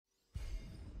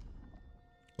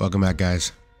Welcome back,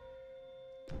 guys.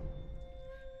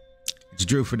 It's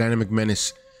Drew for Dynamic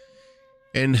Menace,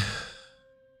 and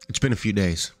it's been a few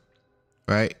days,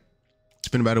 right? It's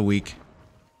been about a week.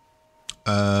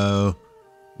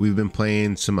 We've been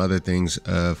playing some other things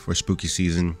for spooky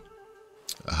season,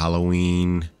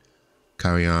 Halloween,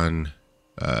 Carrion,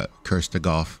 Curse to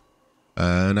Golf,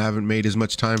 and I haven't made as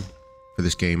much time for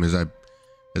this game as I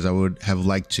would have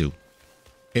liked to.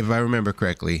 If I remember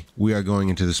correctly, we are going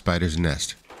into the spider's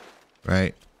nest,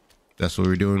 right? That's what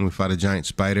we're doing. We fought a giant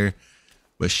spider,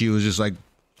 but she was just like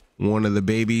one of the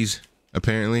babies,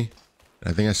 apparently.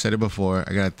 I think I said it before,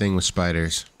 I got a thing with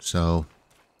spiders, so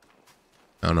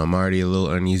I don't know, I'm already a little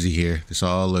uneasy here. This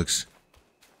all looks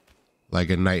like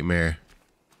a nightmare.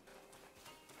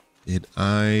 Did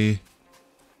I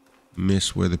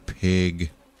miss where the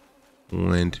pig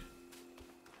went?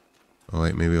 Oh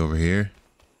wait, maybe over here?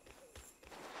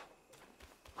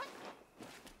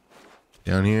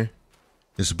 Down here?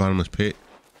 This is a bottomless pit.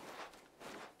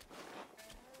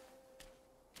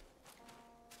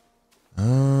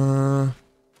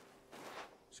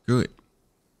 Screw it.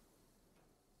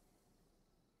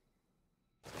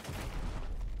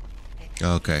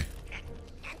 Okay.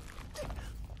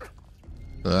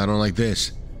 I don't like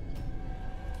this.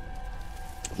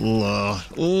 I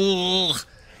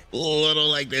don't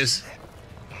like this.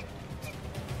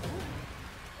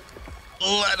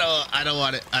 I don't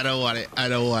want it. I don't want it. I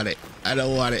don't want it. I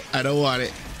don't want it. I don't want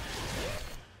it.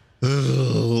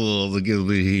 Oh, look at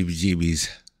the heebie-jeebies.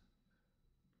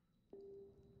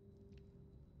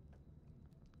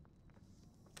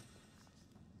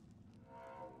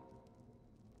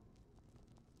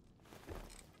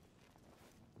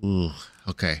 Ooh,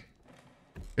 okay.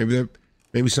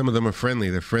 Maybe some of them are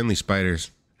friendly. They're friendly spiders,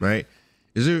 right?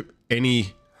 Is there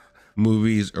any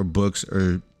movies or books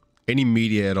or any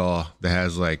media at all that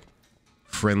has like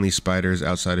friendly spiders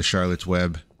outside of Charlotte's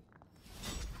Web?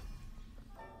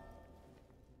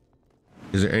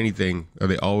 Is there anything? Are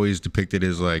they always depicted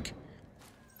as like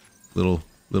little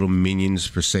minions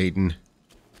for Satan?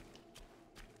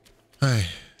 Hi.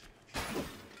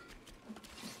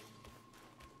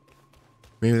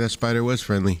 Maybe that spider was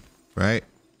friendly, right?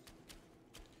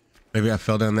 Maybe I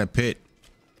fell down that pit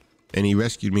and he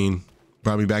rescued me and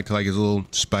brought me back to like his little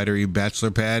spidery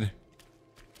bachelor pad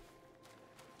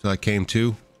till I came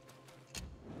to.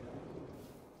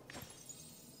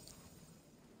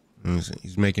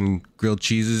 He's making grilled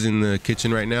cheeses in the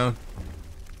kitchen right now,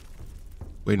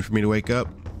 waiting for me to wake up.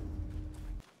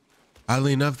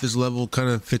 Oddly enough, this level kind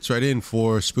of fits right in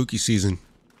for spooky season.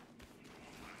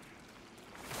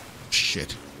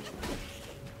 Shit.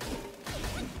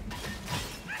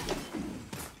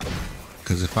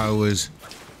 Because if I was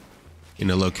in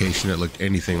a location that looked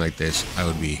anything like this, I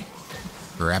would be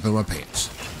crapping my pants.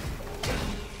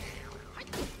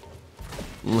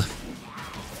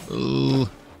 Ooh.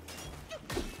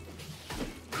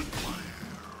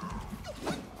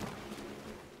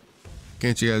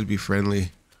 Can't you guys be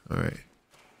friendly? All right.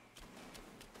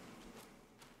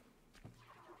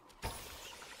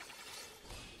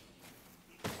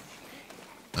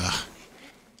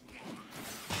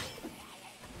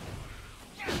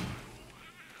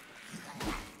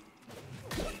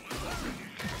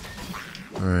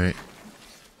 All right.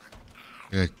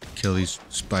 I gotta kill these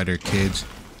spider kids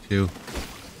too.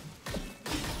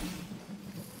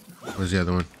 Where's the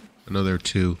other one? I know there are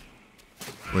two.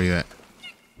 Where you at?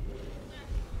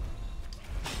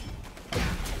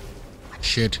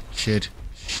 Shit.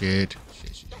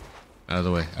 Out of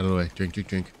the way.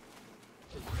 Drink.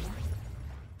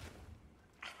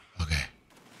 Okay.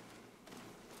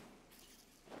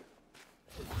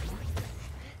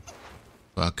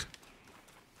 Fuck.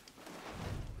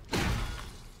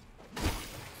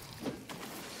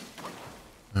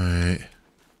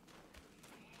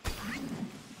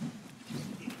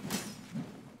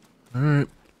 Alright.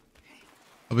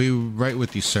 I'll be right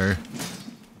with you, sir. I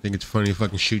think it's funny to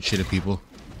fucking shoot shit at people.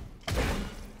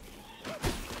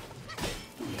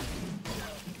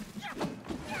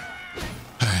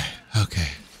 Okay.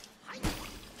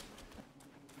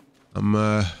 I'm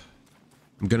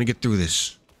gonna get through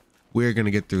this. We're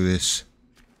gonna get through this.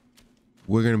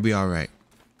 We're gonna be alright.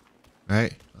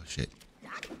 Alright? Oh shit.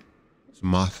 It's a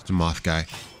moth guy.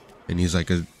 And he's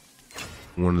like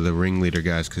one of the ringleader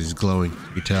guys because he's glowing.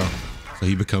 You can tell. So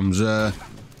he becomes one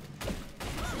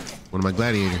of my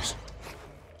gladiators.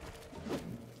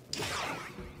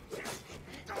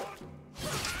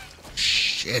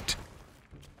 Shit.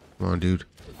 Come on, dude.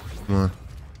 Come on.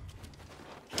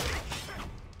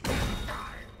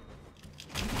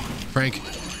 Frank.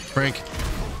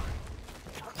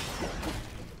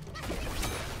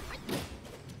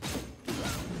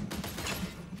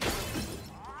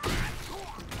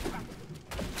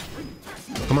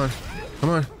 Come on. Come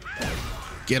on.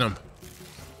 Get him.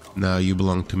 Now you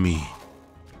belong to me.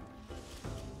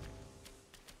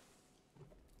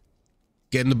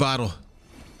 Get in the bottle.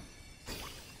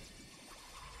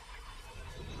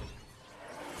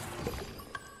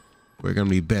 We're gonna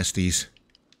be besties.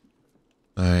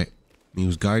 Alright. He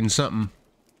was guarding something.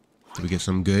 Did we get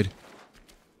something good?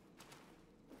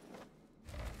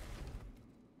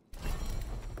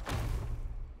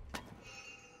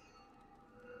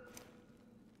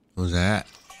 What was that?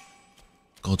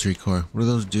 Gold tree core. What do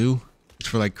those do? It's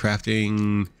for like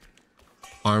crafting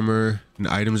armor and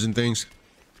items and things.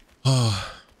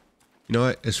 Oh, you know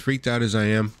what? As freaked out as I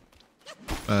am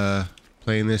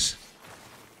playing this,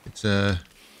 it's I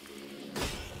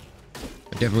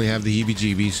definitely have the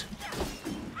heebie-jeebies,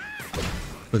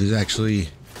 but it's actually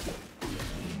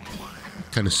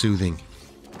kind of soothing,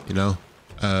 you know.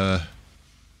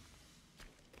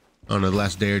 On the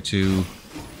last day or two,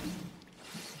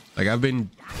 like I've been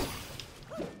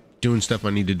doing stuff I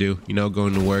need to do, you know,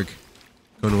 going to work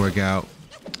out,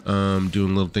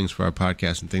 doing little things for our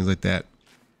podcast and things like that.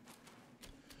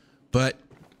 But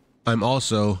I'm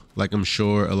also, like I'm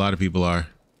sure a lot of people are,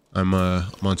 I'm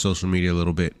on social media a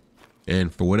little bit,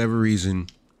 and for whatever reason,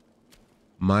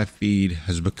 my feed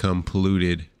has become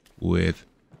polluted with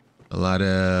a lot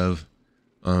of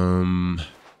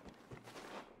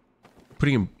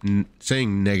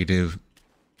saying negative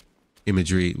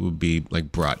imagery would be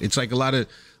like brought. It's like a lot of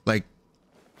like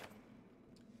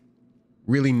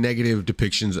really negative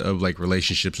depictions of like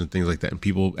relationships and things like that, and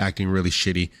people acting really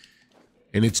shitty.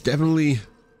 And it's definitely,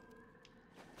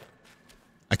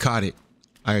 I caught it.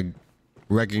 I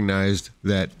recognized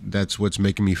that that's what's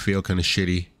making me feel kind of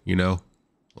shitty, you know.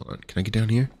 Hold on, can I get down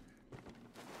here?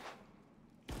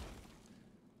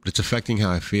 But it's affecting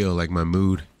how I feel, like my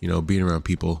mood, you know, being around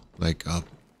people. Like,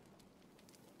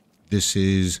 this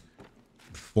is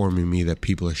informing me that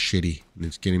people are shitty, and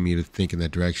it's getting me to think in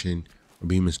that direction or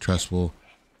be mistrustful.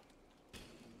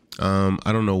 I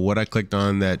don't know what I clicked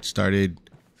on that started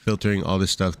filtering all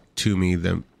this stuff to me,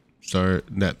 that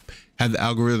had the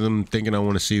algorithm thinking I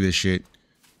want to see this shit.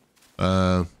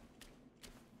 But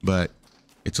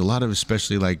it's a lot of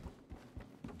especially like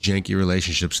janky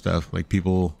relationship stuff, like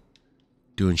people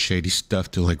doing shady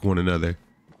stuff to like one another.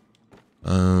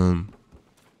 And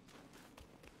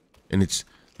it's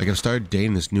like I've started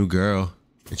dating this new girl,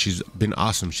 and she's been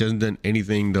awesome. She hasn't done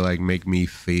anything to like make me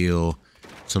feel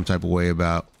some type of way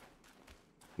about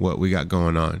what we got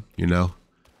going on, you know.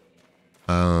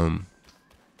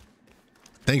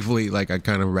 Thankfully, like I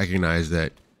kind of recognize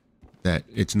that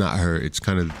it's not her, it's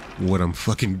kind of what I'm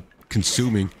fucking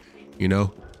consuming, you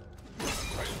know,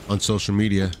 on social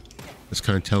media. It's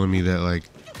kind of telling me that like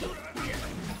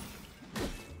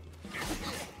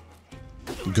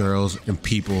girls and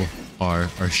people are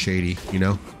shady, you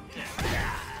know.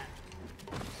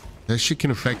 That shit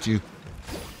can affect you.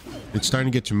 It's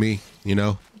starting to get to me, you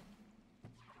know,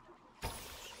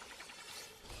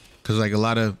 because like a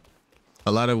lot of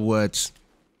what's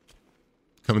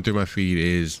coming through my feed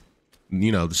is,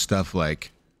 you know, the stuff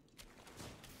like,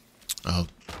 oh,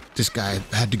 this guy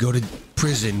had to go to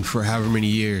prison for however many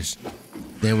years.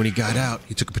 Then when he got out,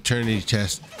 he took a paternity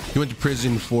test. He went to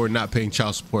prison for not paying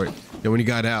child support. Then when he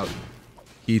got out,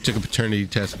 he took a paternity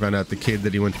test and found out the kid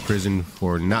that he went to prison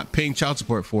for not paying child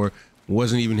support for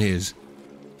wasn't even his.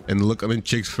 And the look on the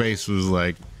chick's face was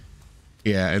like,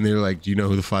 yeah. And they were like, do you know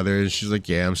who the father is? She's like,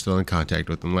 yeah, I'm still in contact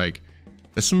with him. Like,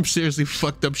 that's some seriously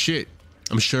fucked up shit.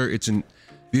 I'm sure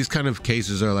these kind of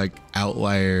cases are like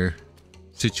outlier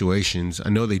situations. I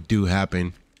know they do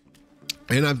happen.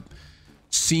 And I've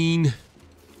seen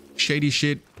shady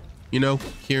shit, you know,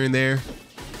 here and there.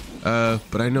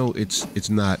 But I know it's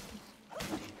not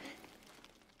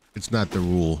the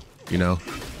rule, you know.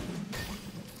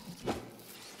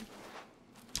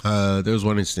 There was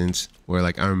one instance where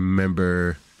like I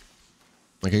remember,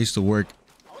 like I used to work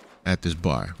at this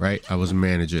bar, right? I was a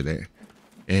manager there,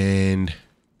 and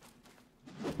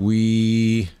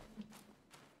we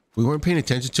weren't paying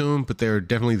attention to them, but they were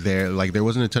definitely there. Like there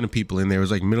wasn't a ton of people in there. It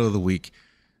was like middle of the week.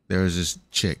 There was this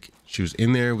chick. She was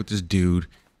in there with this dude,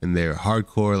 and they're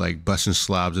hardcore like busting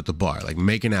slobs at the bar, like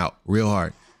making out real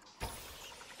hard,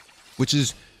 which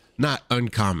is not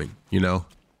uncommon, you know.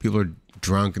 People are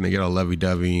drunk and they get all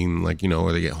lovey-dovey and like, you know,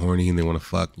 or they get horny and they want to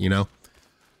fuck, you know.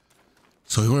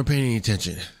 So we weren't paying any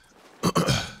attention.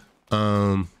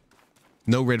 No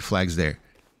red flags there.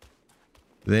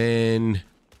 Then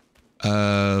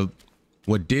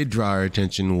what did draw our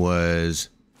attention was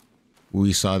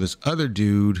we saw this other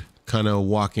dude kind of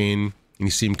walk in, and he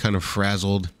seemed kind of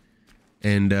frazzled,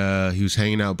 and he was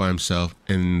hanging out by himself,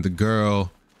 and the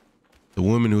girl the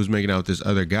woman who was making out with this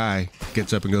other guy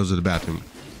gets up and goes to the bathroom.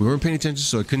 We weren't paying attention,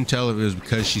 so I couldn't tell if it was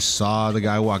because she saw the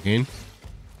guy walk in.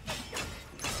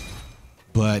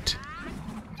 But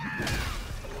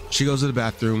she goes to the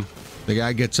bathroom. The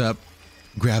guy gets up,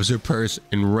 grabs her purse,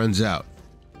 and runs out.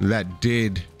 That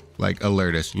did, like,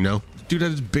 alert us, you know? Dude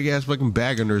had this big ass fucking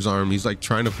bag under his arm. He's like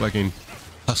trying to fucking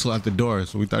hustle out the door.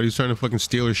 So we thought he was trying to fucking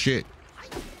steal her shit.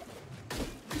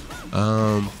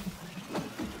 Oh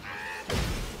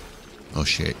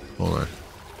shit, hold on.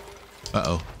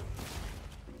 Uh-oh.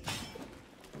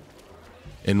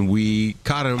 And we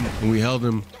caught him and we held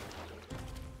him,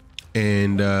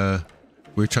 and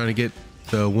we were trying to get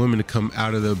the woman to come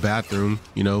out of the bathroom,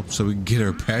 you know, so we could get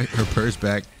her purse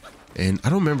back. And I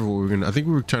don't remember what we were gonna, I think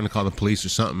we were trying to call the police or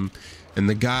something. And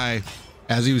the guy,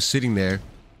 as he was sitting there,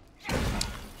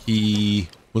 he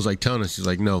was like telling us, he's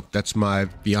like, no, that's my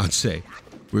fiance.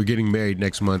 We're getting married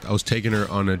next month. I was taking her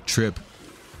on a trip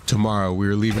tomorrow. We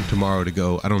were leaving tomorrow to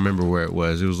go. I don't remember where it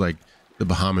was. It was like the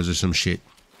Bahamas or some shit.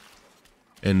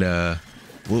 And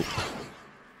well,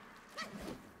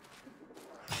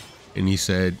 and he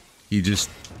said he just,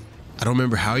 I don't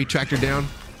remember how he tracked her down,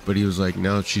 but he was like,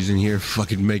 no, she's in here,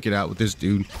 fucking make it out with this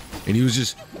dude. And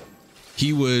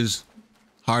he was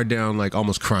hard down, like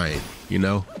almost crying, you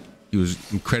know? He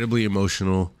was incredibly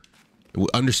emotional,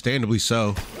 understandably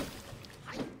so.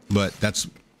 But that's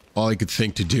all I could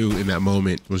think to do in that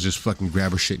moment was just fucking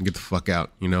grab her shit and get the fuck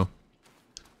out, you know?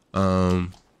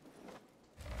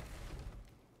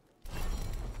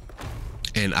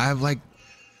 And I have like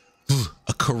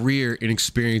a career in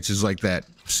experiences like that,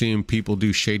 seeing people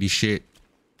do shady shit,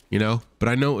 you know? But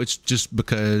I know it's just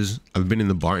because I've been in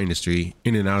the bar industry,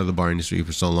 in and out of the bar industry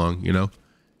for so long, you know?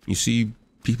 You see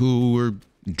people who are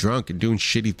drunk and doing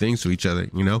shitty things to each other,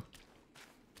 you know?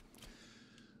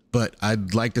 But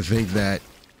I'd like to think that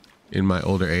in my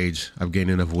older age, I've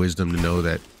gained enough wisdom to know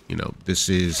that, you know, this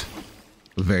is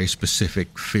a very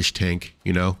specific fish tank,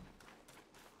 you know?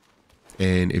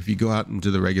 And if you go out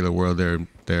into the regular world,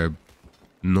 they're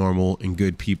normal and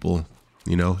good people,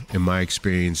 you know? And my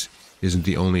experience isn't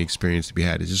the only experience to be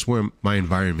had. It's just where my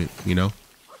environment, you know?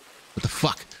 What the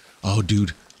fuck? Oh,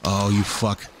 dude. Oh, you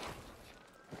fuck.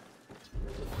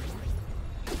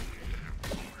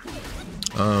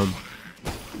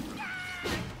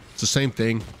 It's the same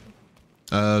thing.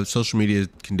 Social media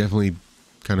can definitely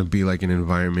kind of be like an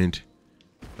environment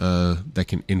that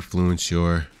can influence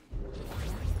your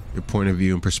point of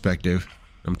view and perspective.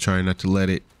 I'm trying not to let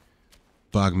it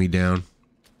bog me down.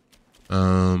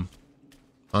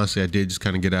 Honestly, I did just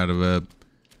kind of get out of a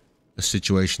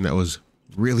situation that was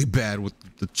really bad with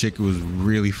the chick who was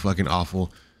really fucking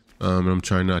awful. And I'm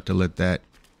trying not to let that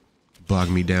bog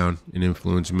me down and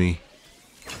influence me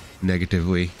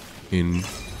negatively in, you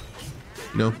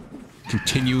know,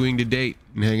 continuing to date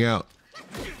and hang out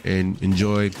and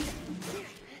enjoy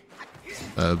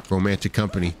romantic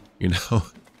company, you know.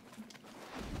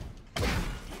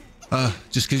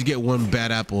 Just because you get one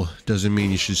bad apple doesn't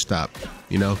mean you should stop,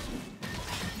 you know.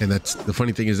 And that's the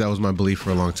funny thing, is that was my belief for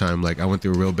a long time. Like, I went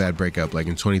through a real bad breakup like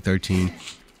in 2013,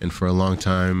 and for a long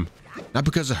time, not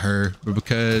because of her, but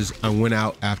because I went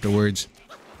out afterwards.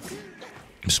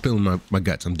 I'm spilling my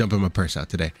guts. I'm dumping my purse out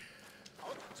today.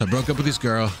 So I broke up with this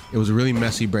girl. It was a really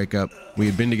messy breakup. We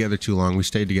had been together too long. We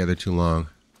stayed together too long.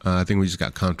 I think we just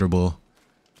got comfortable.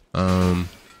 But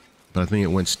I think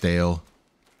it went stale.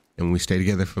 And we stayed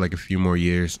together for like a few more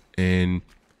years. And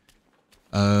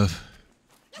I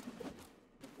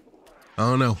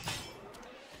don't know.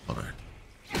 Hold on.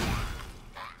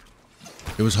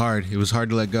 It was hard. It was hard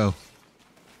to let go.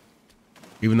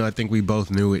 Even though I think we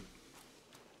both knew it.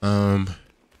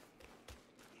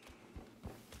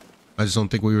 I just don't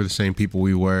think we were the same people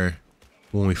we were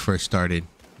when we first started.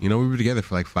 You know, we were together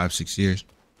for like 5-6 years.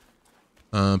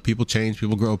 People change,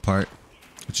 people grow apart,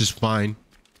 which is fine.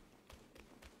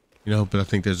 You know, but I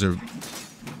think there's a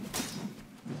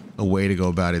way to go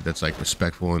about it that's like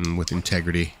respectful and with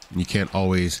integrity. And you can't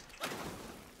always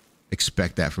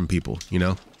expect that from people, you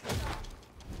know?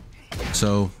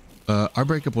 So, our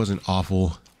breakup wasn't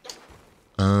awful.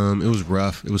 It was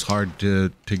rough. It was hard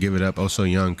to give it up. I was so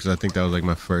young, because I think that was like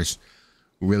my first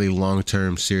really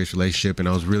long-term serious relationship, and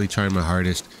I was really trying my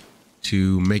hardest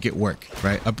to make it work,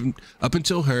 right? Up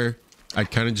until her, I'd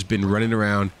kind of just been running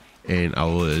around, and I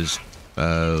was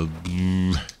I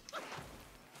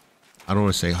don't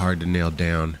want to say hard to nail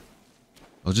down.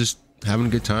 I was just having a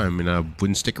good time, and I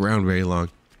wouldn't stick around very long.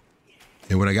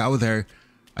 And when I got with her,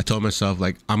 I told myself,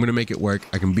 like, I'm gonna make it work.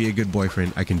 I can be a good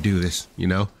boyfriend. I can do this, you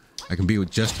know? I can be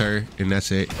with just her, and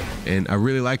that's it. And I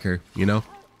really like her, you know?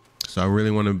 So I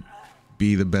really want to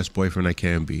be the best boyfriend I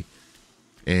can be.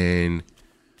 And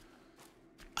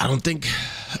I don't think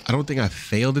I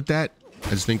failed at that.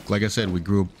 I just think, like I said, we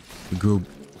grew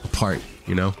apart,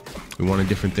 you know? We wanted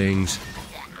different things.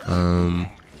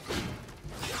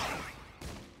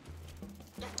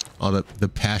 All the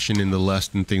passion and the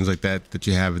lust and things like that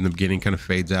you have in the beginning kind of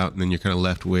fades out, and then you're kind of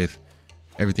left with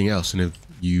everything else. And if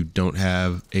you don't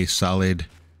have a solid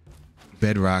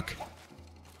bedrock,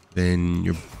 then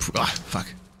your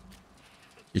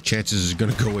chances are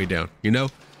gonna go way down, you know?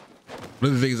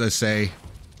 One of the things I say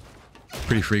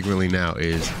pretty frequently now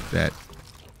is that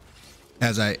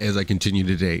as I continue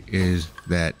to date is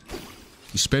that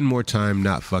you spend more time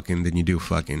not fucking than you do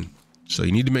fucking. So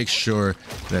you need to make sure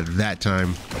that that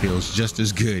time feels just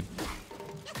as good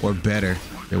or better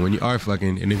than when you are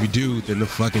fucking. And if you do, then the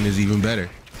fucking is even better.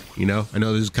 You know? I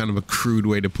know this is kind of a crude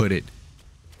way to put it.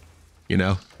 You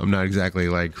know? I'm not exactly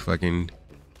like fucking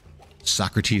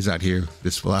Socrates out here,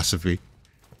 this philosophy.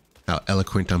 How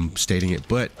eloquent I'm stating it.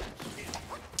 But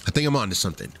I think I'm onto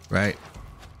something, right?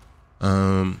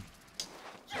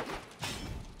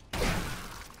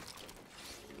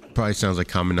 Probably sounds like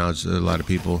common knowledge to a lot of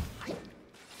people.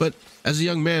 But as a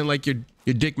young man, like your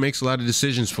dick makes a lot of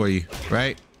decisions for you,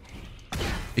 right?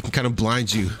 It can kind of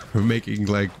blind you from making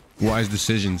like wise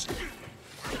decisions.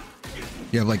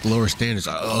 You have like lower standards.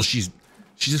 Oh, she's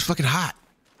just fucking hot,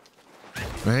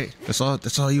 right? That's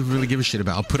all you really give a shit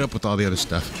about. I'll put up with all the other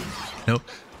stuff, you know?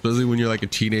 Especially when you're like a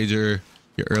teenager,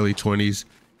 your early 20s.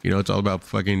 You know, it's all about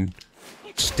fucking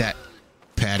stat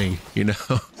padding, you know?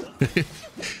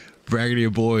 Bragging to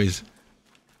your boys.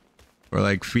 Or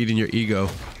like feeding your ego.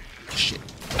 Shit.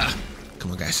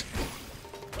 Come on, guys.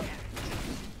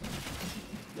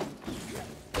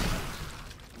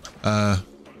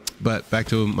 But back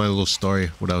to my little story.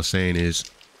 What I was saying is,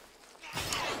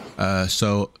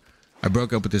 so I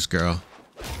broke up with this girl,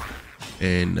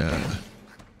 and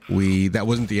that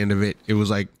wasn't the end of it. It was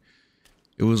like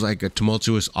a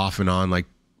tumultuous off and on, like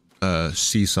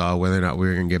seesaw, whether or not we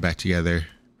were gonna get back together,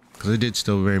 because I did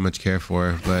still very much care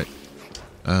for her, but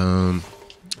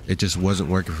it just wasn't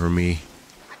working for me.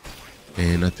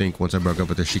 And I think once I broke up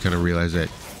with her, she kind of realized that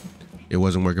it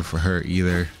wasn't working for her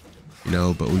either, you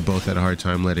know, but we both had a hard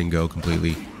time letting go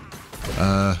completely.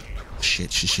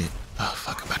 Shit. Oh,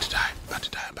 fuck, I'm about to die.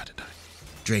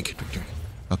 Drink.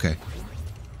 Okay.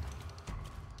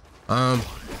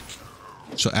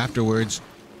 So afterwards,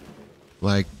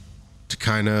 like, to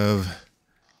kind of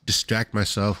distract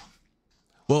myself,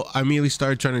 well, I immediately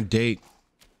started trying to date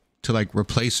to like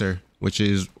replace her, which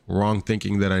is wrong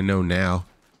thinking that I know now,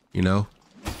 you know,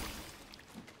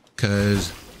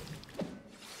 because,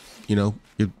 you know,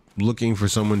 you're looking for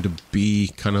someone to be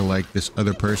kind of like this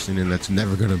other person, and that's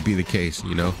never going to be the case,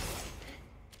 you know.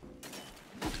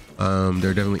 There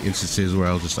are definitely instances where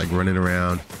I was just like running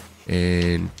around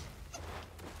and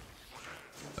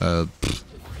I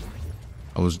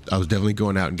was definitely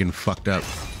going out and getting fucked up,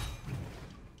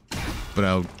 but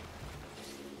I would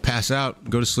pass out,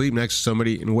 go to sleep next to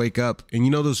somebody, and wake up. And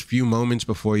you know those few moments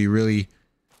before you really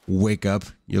wake up,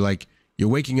 you're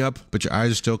waking up, but your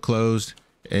eyes are still closed,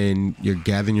 and you're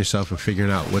gathering yourself and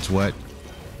figuring out what's what.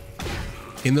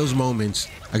 In those moments,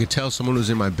 I could tell someone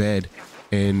was in my bed,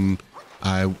 and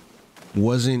I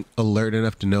wasn't alert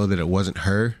enough to know that it wasn't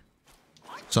her.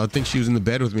 So I'd think she was in the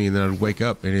bed with me, and then I'd wake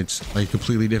up, and it's like a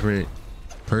completely different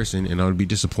person, and I would be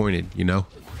disappointed, you know?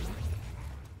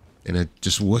 And it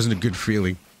just wasn't a good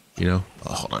feeling, you know?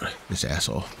 Oh, hold on. This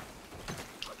asshole.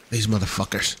 These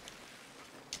motherfuckers.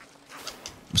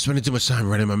 I'm spending too much time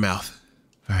running my mouth.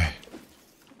 All right.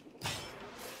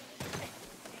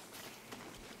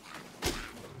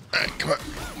 All right, come on.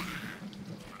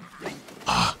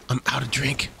 Ah, I'm out of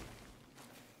drink.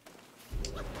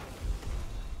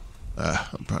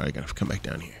 I'm probably gonna have to come back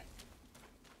down here.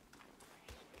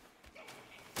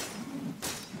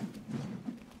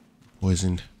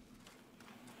 Poisoned.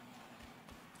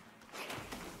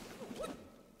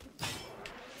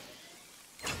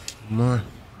 More.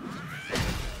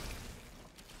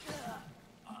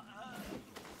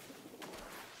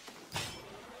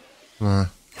 Come on.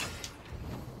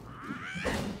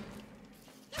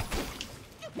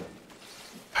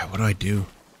 Alright, what do I do?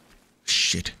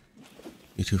 Shit.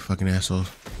 You two fucking assholes.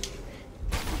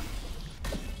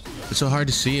 It's so hard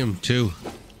to see him, too.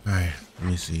 Alright, let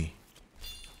me see.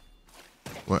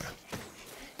 What?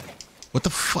 What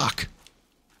the fuck?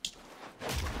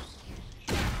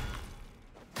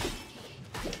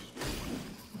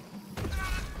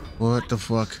 What the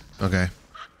fuck? Okay.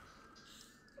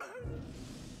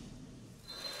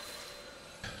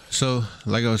 So,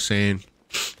 like I was saying,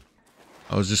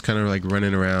 I was just kind of like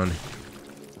running around.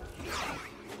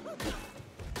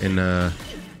 And,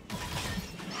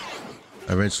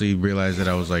 I eventually realized that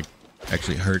I was like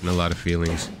actually hurting a lot of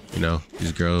feelings, you know,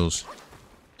 these girls,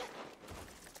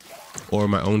 or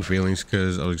my own feelings,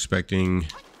 because I was expecting,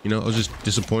 you know, I was just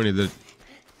disappointed that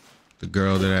the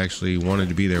girl that I actually wanted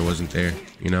to be there wasn't there,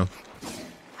 you know,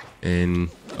 and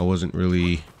I was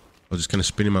just kind of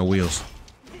spinning my wheels.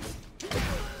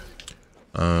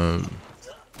 And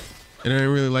I didn't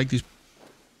really like these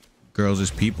girls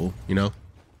as people, you know.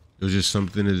 It was just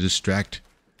something to distract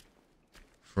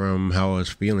from how I was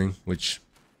feeling, which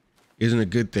isn't a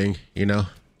good thing, you know.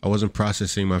 I wasn't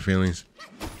processing my feelings.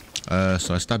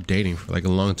 So I stopped dating for like a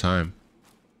long time.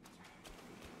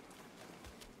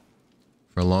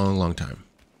 For a long, long time.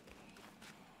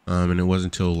 And it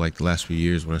wasn't until like the last few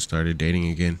years when I started dating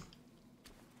again.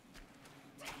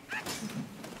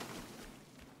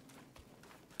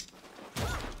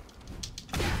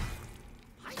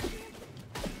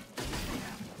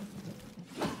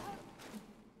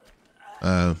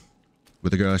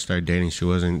 With the girl I started dating, she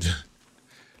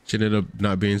ended up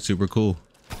not being super cool,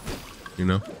 you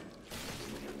know?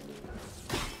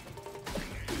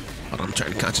 Hold on, I'm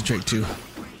trying to concentrate too.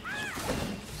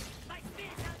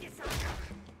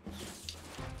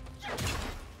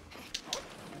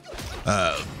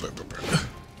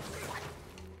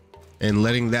 And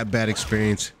letting that bad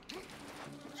experience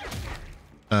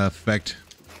affect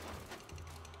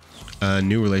a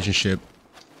new relationship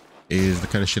is the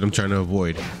kind of shit I'm trying to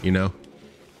avoid, you know?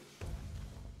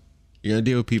 You're gonna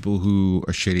deal with people who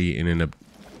are shitty and end up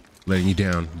letting you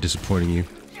down, disappointing you,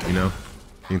 you know?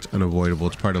 It's unavoidable.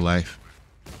 It's part of life.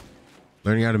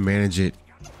 Learning how to manage it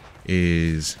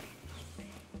is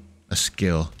a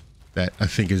skill that I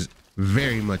think is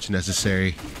very much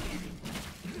necessary.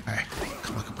 All right,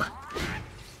 come on, come on.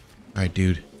 All right,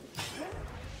 dude.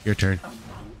 Your turn.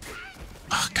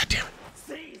 Oh, God damn it.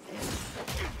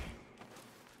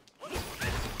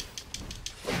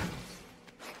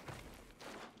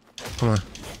 Come on.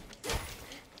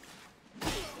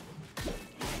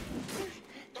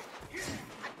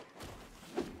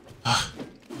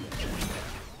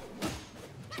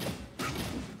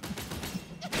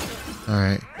 All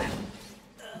right.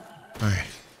 All right.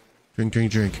 Drink,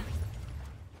 drink, drink.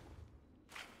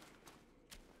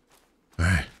 All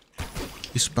right.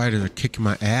 These spiders are kicking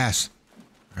my ass.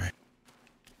 All right.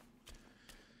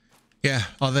 Yeah,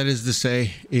 all that is to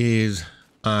say is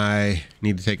I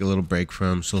need to take a little break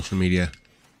from social media.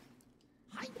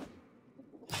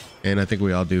 And I think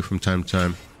we all do from time to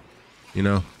time. You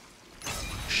know?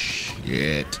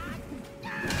 Shit.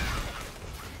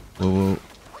 Whoa, whoa,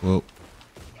 whoa.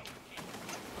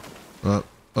 Up,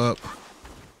 up.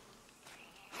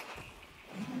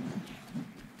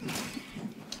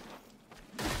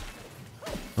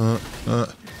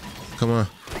 Come on.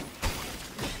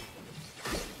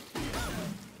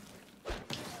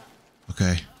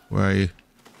 Okay, where are you?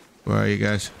 Where are you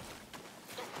guys?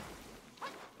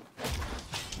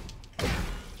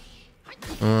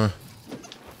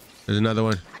 There's another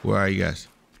one. Where are you guys?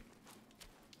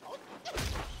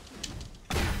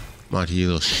 Monty, you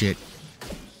little shit.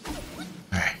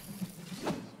 Alright.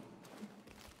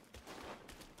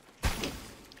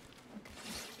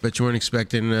 Bet you weren't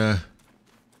expecting a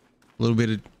little bit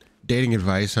of dating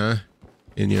advice, huh?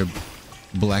 In your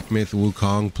Black Myth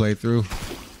Wukong playthrough.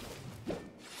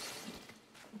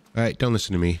 Alright, don't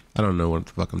listen to me. I don't know what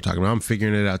the fuck I'm talking about. I'm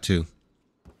figuring it out too.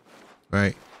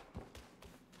 Alright.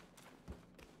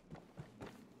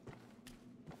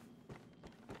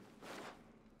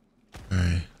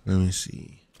 Alright, let me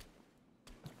see.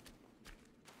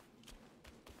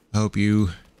 I hope you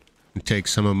take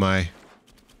some of my,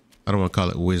 I don't want to call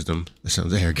it wisdom. That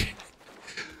sounds arrogant.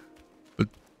 But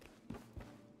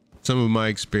some of my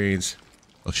experience.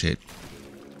 Oh shit.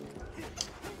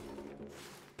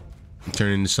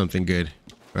 Turn into something good,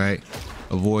 right?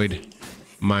 Avoid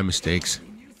my mistakes.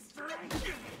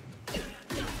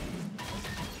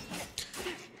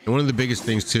 And one of the biggest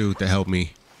things too that helped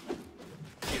me,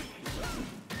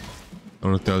 I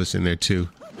want to throw this in there too,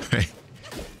 right?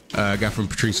 I got from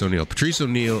Patrice O'Neal. Patrice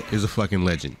O'Neal is a fucking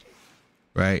legend,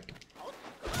 right?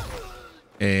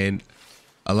 And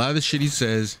a lot of the shit he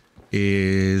says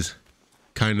is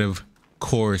kind of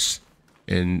coarse,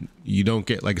 and you don't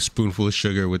get like a spoonful of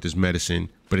sugar with this medicine,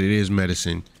 but it is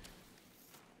medicine.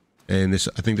 And this,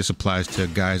 I think this applies to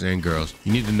guys and girls.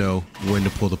 You need to know when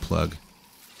to pull the plug.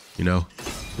 You know,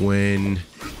 when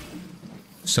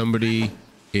somebody,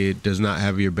 it does not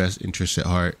have your best interests at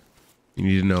heart, you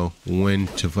need to know when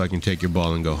to fucking take your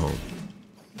ball and go home.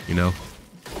 You know?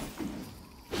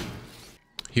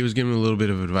 He was giving a little bit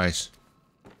of advice.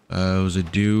 It was a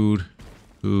dude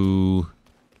who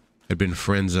had been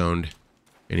friend zoned,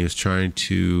 and he was trying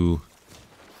to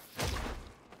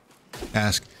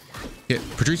ask. Yeah,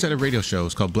 Patrice had a radio show.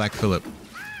 It's called Black Phillip,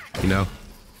 you know?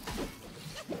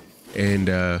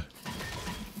 And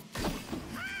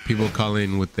people call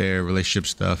in with their relationship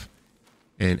stuff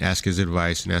and ask his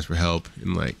advice and ask for help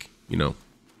and, like, you know,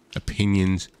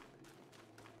 opinions.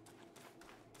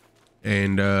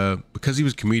 And because he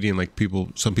was a comedian, like,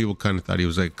 some people kind of thought he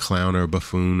was like a clown or a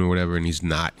buffoon or whatever, and he's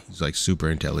not. He's like super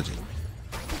intelligent.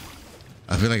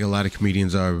 I feel like a lot of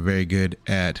comedians are very good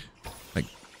at like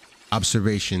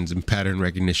observations and pattern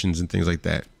recognitions and things like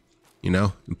that, you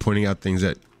know, and pointing out things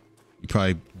that you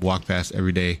probably walk past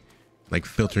every day, like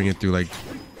filtering it through like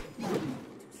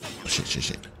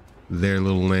shit, their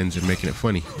little lens and making it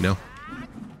funny, you know.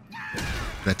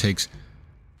 That takes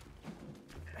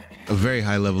a very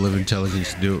high level of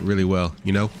intelligence to do it really well,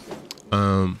 you know.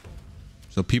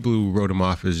 So people who wrote him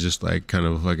off as just like kind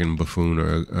of a fucking buffoon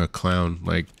or a clown,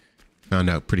 like, found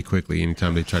out pretty quickly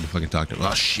anytime they tried to fucking talk to him.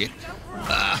 Oh shit.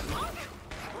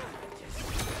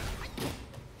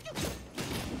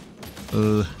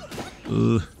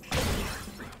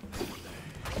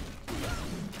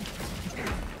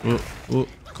 Oh,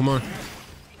 come on.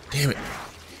 Damn it.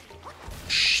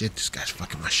 Shit, this guy's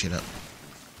fucking my shit up.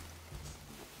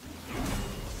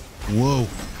 Whoa.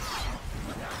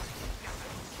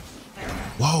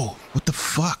 Whoa, what the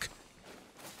fuck?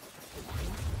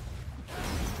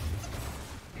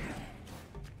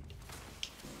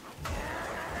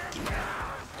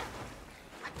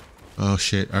 Oh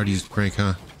shit, I already used crank,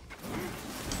 huh?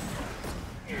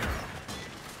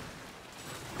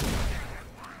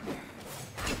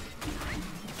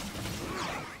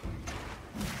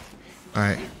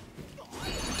 Alright.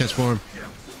 Transform.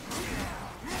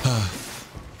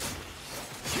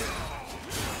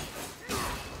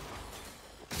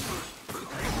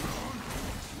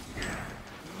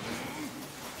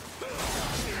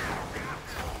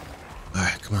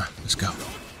 Alright, come on, let's go.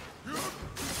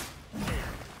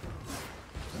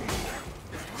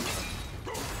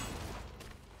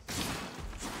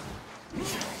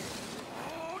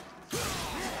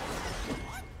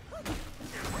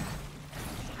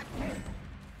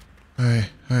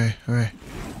 All right.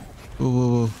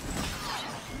 Whoa.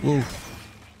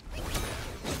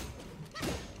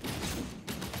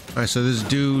 All right, so this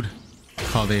dude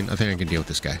called in. I think I can deal with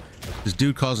this guy. This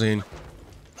dude calls in,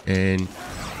 and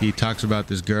he talks about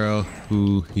this girl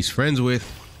who he's friends with,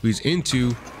 who he's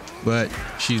into, but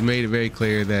she's made it very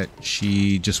clear that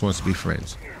she just wants to be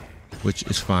friends, which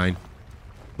is fine.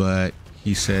 But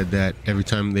he said that every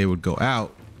time they would go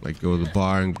out, like go to the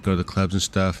bar and go to the clubs and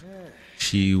stuff,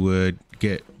 she would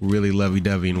get really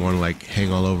lovey-dovey and want to like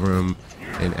hang all over him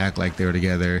and act like they were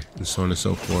together and so on and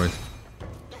so forth.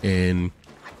 And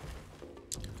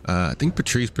I think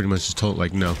Patrice pretty much just told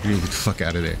like, no, you need to get the fuck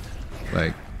out of there.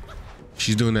 Like,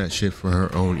 she's doing that shit for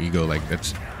her own ego. Like,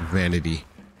 that's vanity.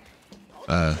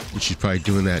 And she's probably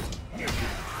doing that to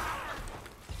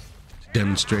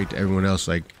demonstrate to everyone else,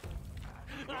 like,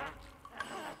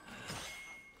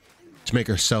 to make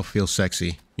herself feel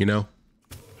sexy, you know?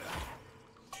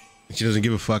 She doesn't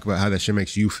give a fuck about how that shit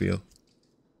makes you feel.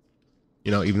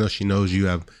 You know, even though she knows you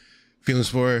have feelings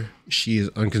for her, she is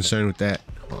unconcerned with that.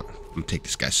 Hold on, I'm gonna take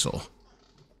this guy's soul.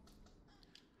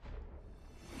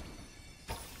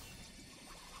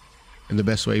 And the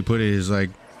best way he put it is like,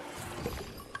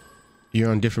 you're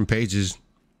on different pages.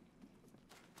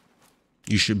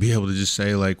 You should be able to just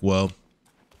say like, well,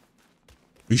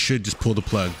 you should just pull the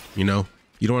plug, you know?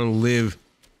 You don't want to live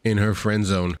in her friend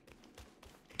zone.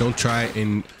 Don't try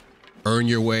and earn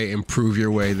your way and prove your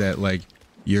way that like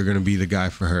you're gonna be the guy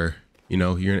for her. You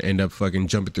know, you're gonna end up fucking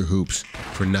jumping through hoops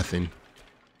for nothing.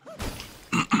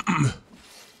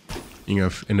 You're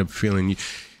gonna end up feeling,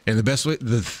 and the best way,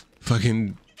 the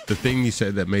thing he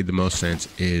said that made the most sense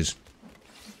is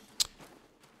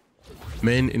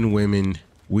men and women,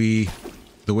 the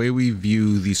way we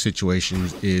view these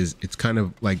situations is it's kind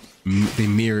of like they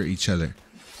mirror each other.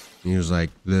 And he was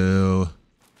like, the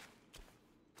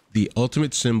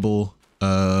ultimate symbol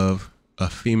of a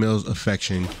female's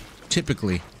affection,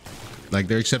 typically, like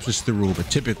there are exceptions to the rule, but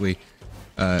typically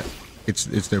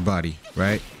it's their body,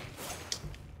 right?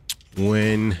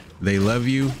 When they love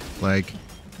you, like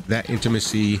that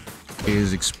intimacy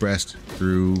is expressed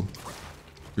through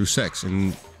sex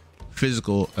and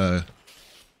physical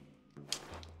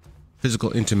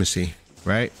intimacy,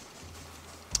 right?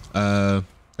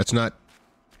 That's not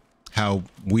how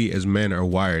we as men are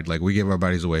wired. Like, we give our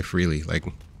bodies away freely. Like,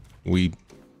 we're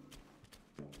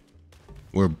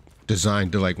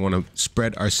designed to like want to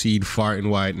spread our seed far and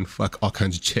wide and fuck all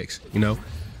kinds of chicks, you know?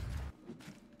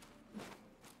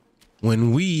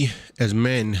 When we as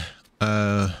men,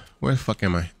 where the fuck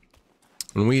am I?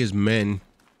 When we as men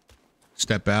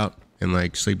step out and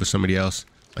like sleep with somebody else,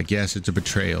 like, yes, it's a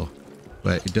betrayal,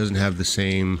 but it doesn't have the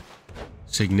same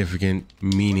significant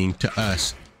meaning to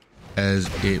us as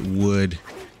it would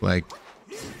like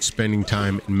spending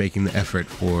time and making the effort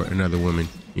for another woman,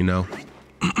 you know?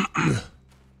 When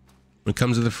it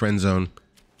comes to the friend zone,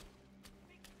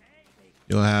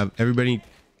 you'll have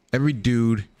every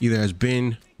dude either has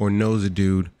been or knows a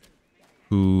dude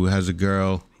who has a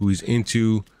girl who he's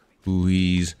into, who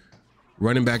he's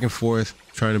running back and forth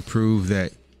trying to prove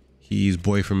that he's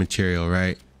boyfriend material,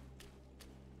 right?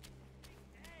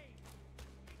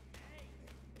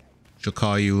 She'll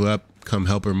call you up, come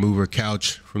help her move her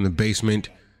couch from the basement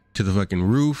to the fucking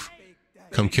roof,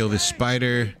 come kill this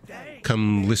spider,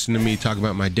 come listen to me talk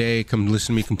about my day, come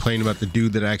listen to me complain about the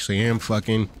dude that I actually am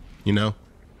fucking, you know?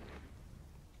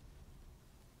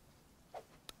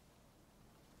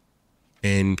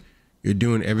 And you're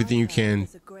doing everything you can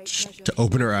to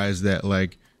open her eyes that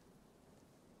like,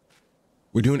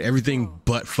 we're doing everything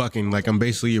but fucking, like I'm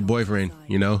basically your boyfriend,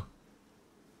 you know?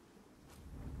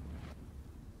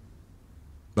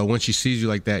 But once she sees you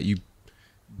like that,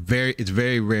 it's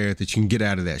very rare that you can get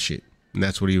out of that shit. And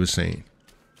that's what he was saying.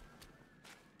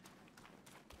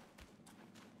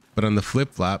 But on the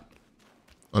flip-flop,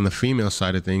 on the female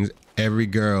side of things, every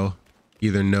girl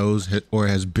either knows or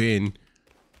has been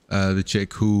the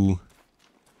chick who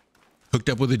hooked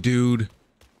up with a dude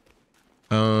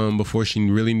before she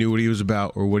really knew what he was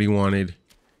about or what he wanted,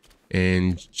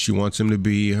 and she wants him to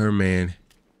be her man,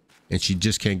 and she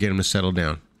just can't get him to settle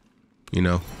down, you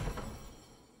know?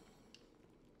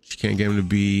 She can't get him to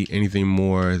be anything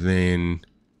more than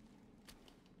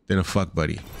a fuck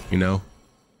buddy, you know?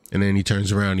 And then he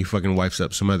turns around, he fucking wipes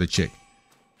up some other chick,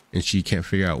 and she can't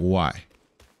figure out why.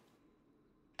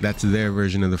 That's their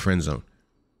version of the friend zone.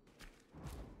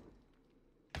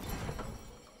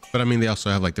 But I mean, they also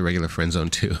have like the regular friend zone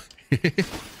too.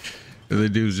 The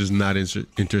dude's just not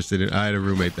interested in. I had a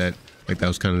roommate that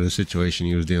was kind of the situation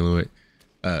he was dealing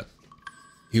with.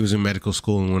 He was in medical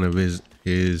school and one of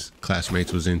his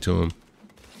classmates was into him,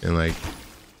 and like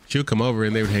she would come over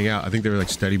and they would hang out. I think they were like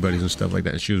study buddies and stuff like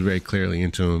that. And she was very clearly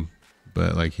into him,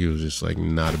 but like he was just like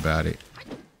not about it.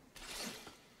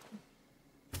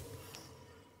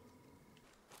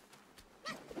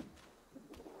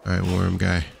 All right, worm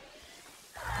guy.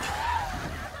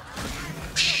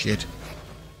 Shit.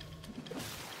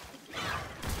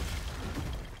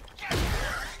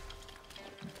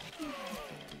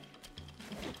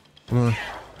 Come on.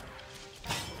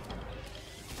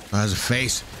 Oh, there's a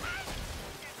face.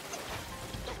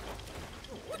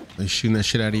 Are you shooting that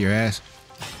shit out of your ass?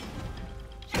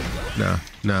 No,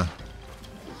 no.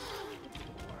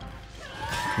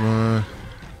 Come on.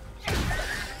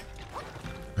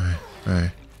 Alright,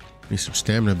 alright. Need some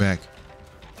stamina back.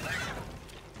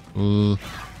 Ooh.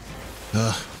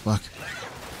 Ugh, fuck.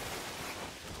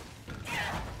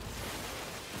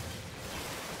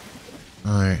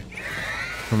 Alright.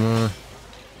 Come on.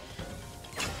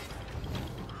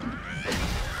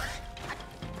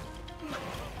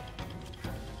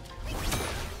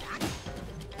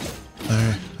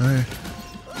 Alright, alright.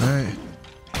 Alright.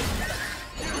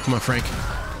 Come on, Frank. I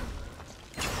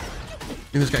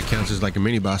think this guy counts as like a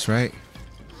mini boss, right?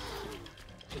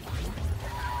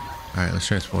 Alright, let's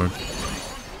transform.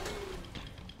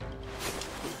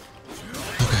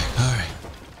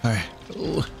 Alright.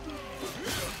 Ooh.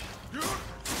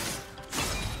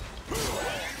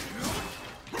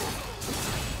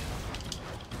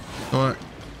 Come on.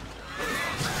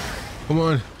 Come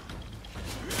on.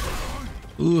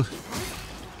 Ooh.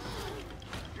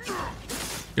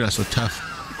 You're not so tough.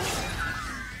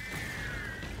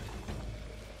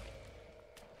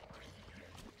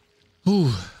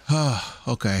 Ooh. Oh,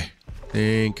 okay.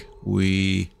 Think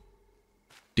we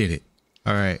did it.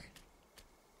 Alright.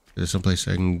 Is there someplace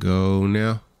I can go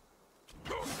now?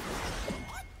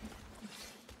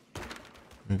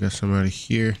 I got some out of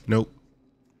here. Nope.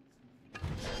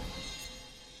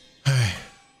 Alright.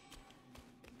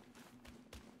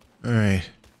 Alright.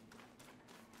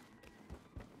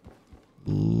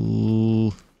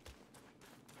 Ooh.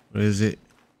 What is it?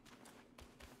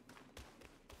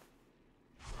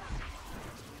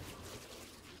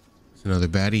 It's another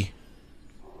baddie.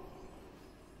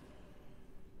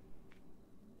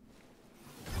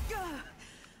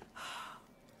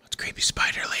 Creepy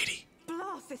spider lady.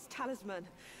 Blast this talisman.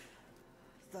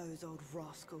 Those old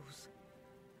rascals.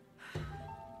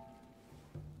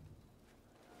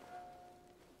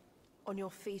 On your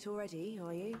feet already,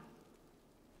 are you?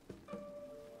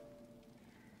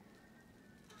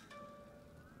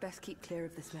 Best keep clear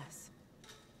of this mess.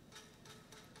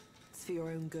 It's for your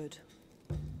own good.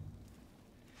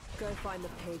 Go find the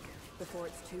pig. before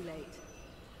it's too late.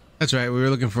 That's right. We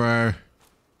were looking for our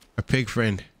pig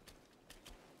friend.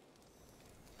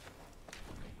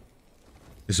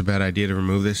 Is it a bad idea to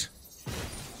remove this?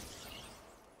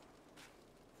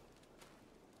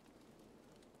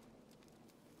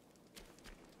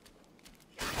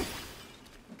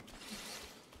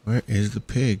 Where is the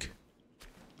pig?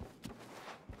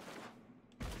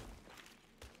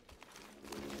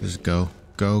 Just go.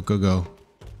 Go, go, go.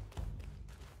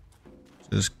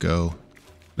 Just go.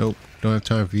 Nope. Don't have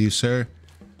time for you, sir.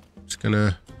 Just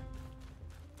gonna...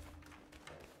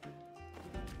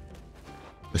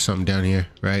 There's something down here,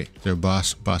 right? Is there a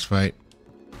boss fight?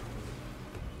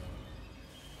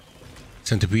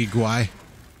 Centipede guy.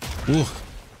 Ooh.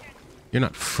 You're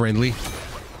not friendly.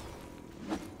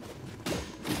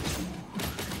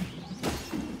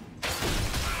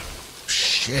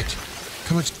 Shit.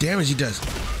 How much damage he does.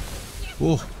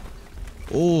 Oh.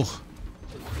 Oh.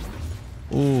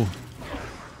 Oh.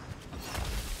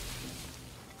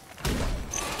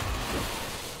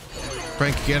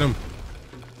 Frank, get him.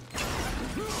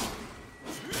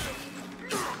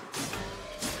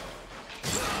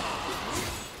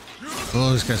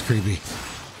 Oh, this guy's creepy.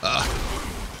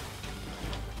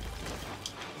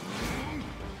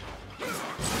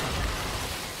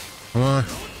 Come on.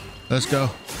 Let's go.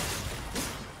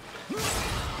 We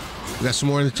got some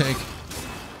more in the tank.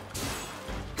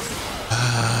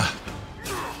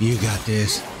 You got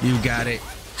this. You got it.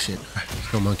 Shit. All right,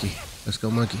 let's go, monkey. Let's go,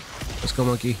 monkey. Let's go,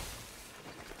 monkey.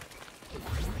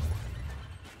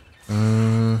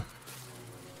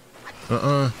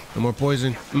 No more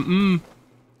poison.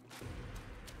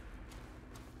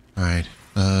 All right.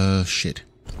 Shit.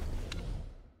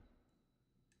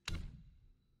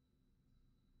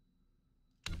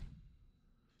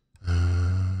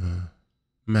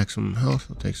 Maximum health.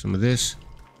 I'll take some of this.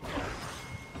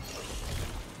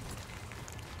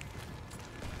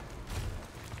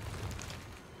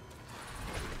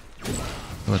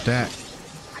 How about that?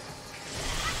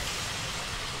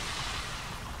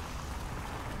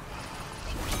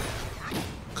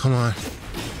 Come on.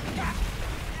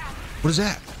 What is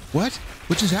that? What?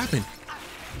 What just happened?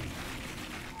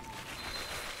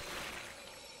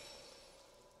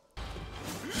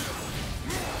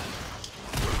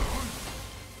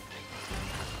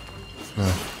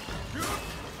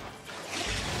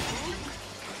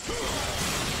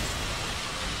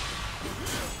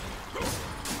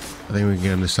 I think we can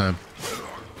get him this time.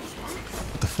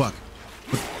 What the fuck?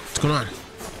 What's going on?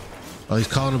 Oh, he's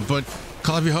calling him, but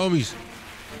call up your homies.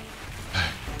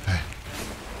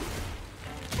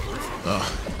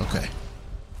 Oh, okay.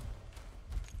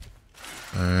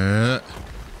 Alright.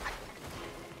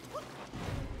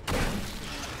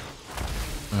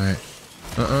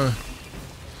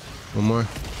 One more.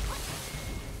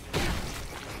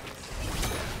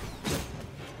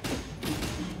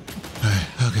 Alright,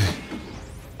 okay.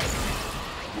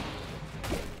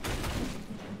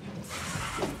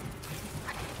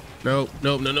 Nope,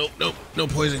 nope, no, nope, nope, no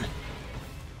poison.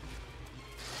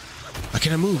 Why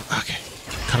can't I move? Okay.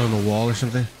 Cut on the wall or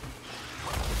something?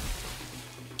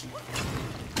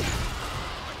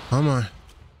 Come on.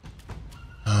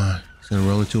 He's gonna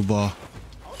roll into a ball.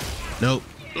 Nope.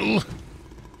 Ugh.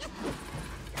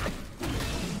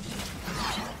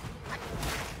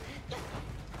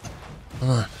 Come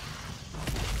on.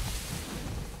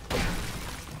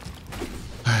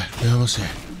 Alright, we're almost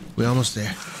there. We're almost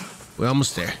there. We're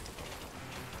almost there.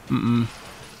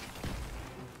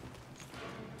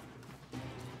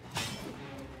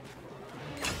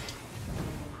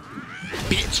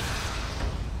 Bitch.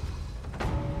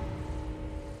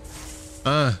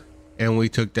 And we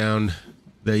took down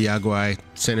the Yaguai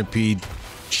centipede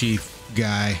chief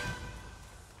guy.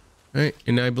 All right,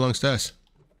 and now he belongs to us.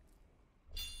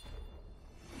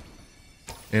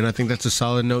 And I think that's a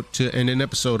solid note to end an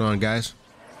episode on, guys.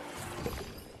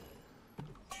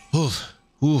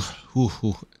 We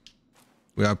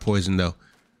are poisoned though.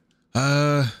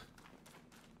 Let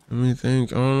me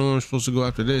think. I don't know where I'm supposed to go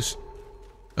after this.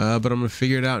 But I'm gonna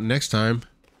figure it out next time.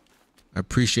 I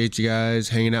appreciate you guys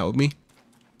hanging out with me.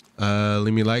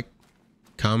 Leave me a like,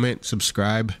 comment,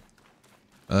 subscribe.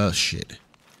 Shit.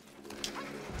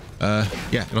 Yeah,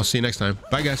 and I'll see you next time.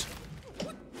 Bye, guys.